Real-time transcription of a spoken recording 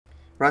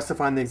We're asked to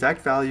find the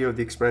exact value of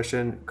the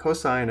expression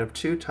cosine of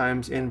 2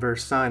 times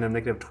inverse sine of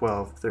negative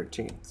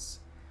 12/13.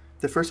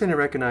 The first thing to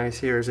recognize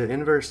here is that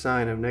inverse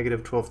sine of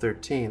negative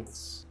 12/13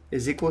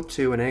 is equal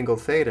to an angle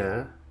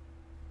theta,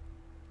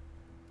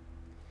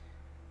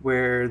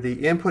 where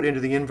the input into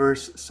the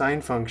inverse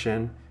sine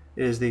function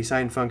is the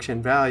sine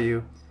function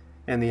value,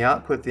 and the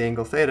output, the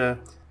angle theta,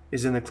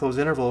 is in the closed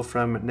interval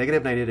from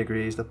negative 90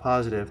 degrees to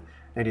positive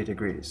 90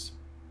 degrees.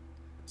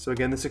 So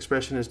again, this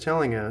expression is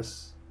telling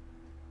us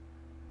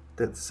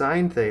that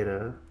sine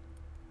theta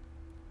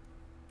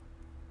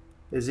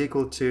is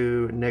equal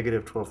to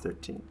negative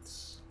 12/13.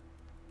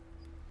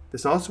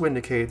 This also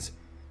indicates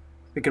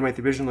we can write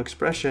the original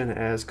expression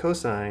as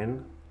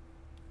cosine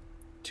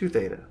 2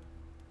 theta.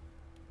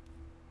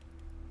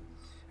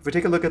 If we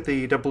take a look at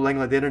the double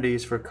angle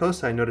identities for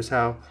cosine, notice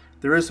how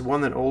there is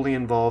one that only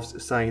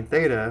involves sine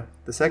theta,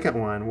 the second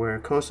one, where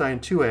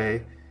cosine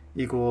 2a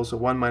equals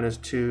 1 minus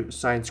 2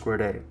 sine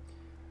squared a.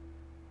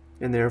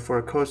 And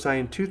therefore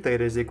cosine 2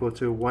 theta is equal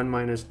to 1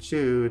 minus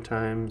 2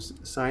 times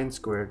sine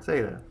squared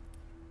theta.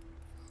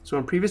 So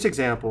in previous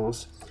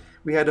examples,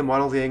 we had to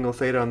model the angle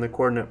theta on the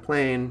coordinate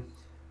plane,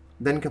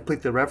 then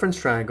complete the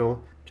reference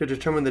triangle to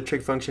determine the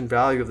trig function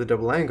value of the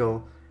double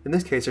angle. In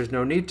this case, there's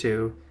no need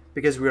to,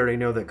 because we already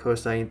know that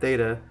cosine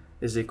theta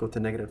is equal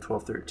to negative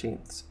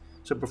 12/13.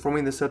 So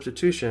performing the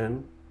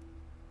substitution,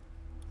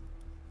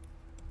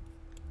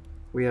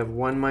 we have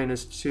 1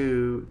 minus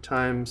 2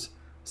 times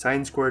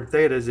sine squared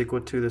theta is equal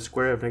to the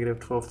square of negative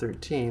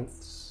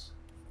 12/13,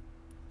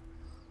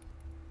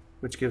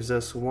 which gives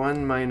us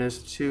 1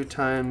 minus 2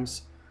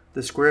 times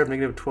the square of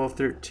negative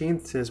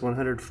 12/13 is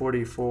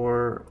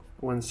 144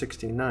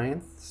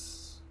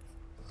 1/69,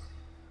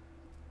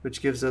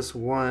 which gives us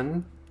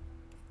 1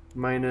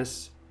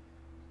 minus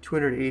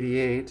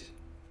 288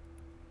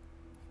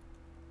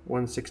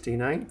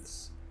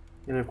 1/69,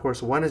 and of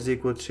course 1 is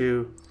equal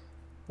to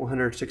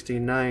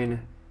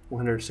 169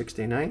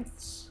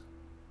 1/69.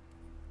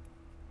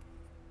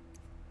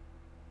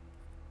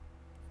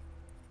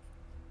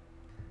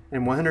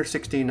 And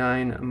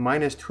 169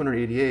 minus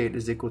 288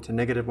 is equal to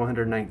negative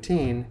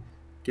 119,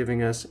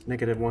 giving us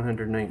negative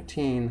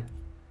 119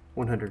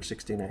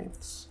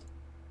 1/69.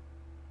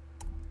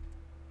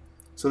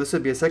 So this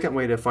would be a second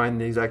way to find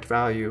the exact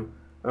value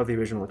of the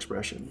original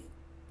expression.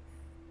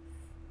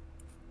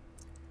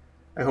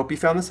 I hope you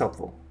found this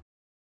helpful.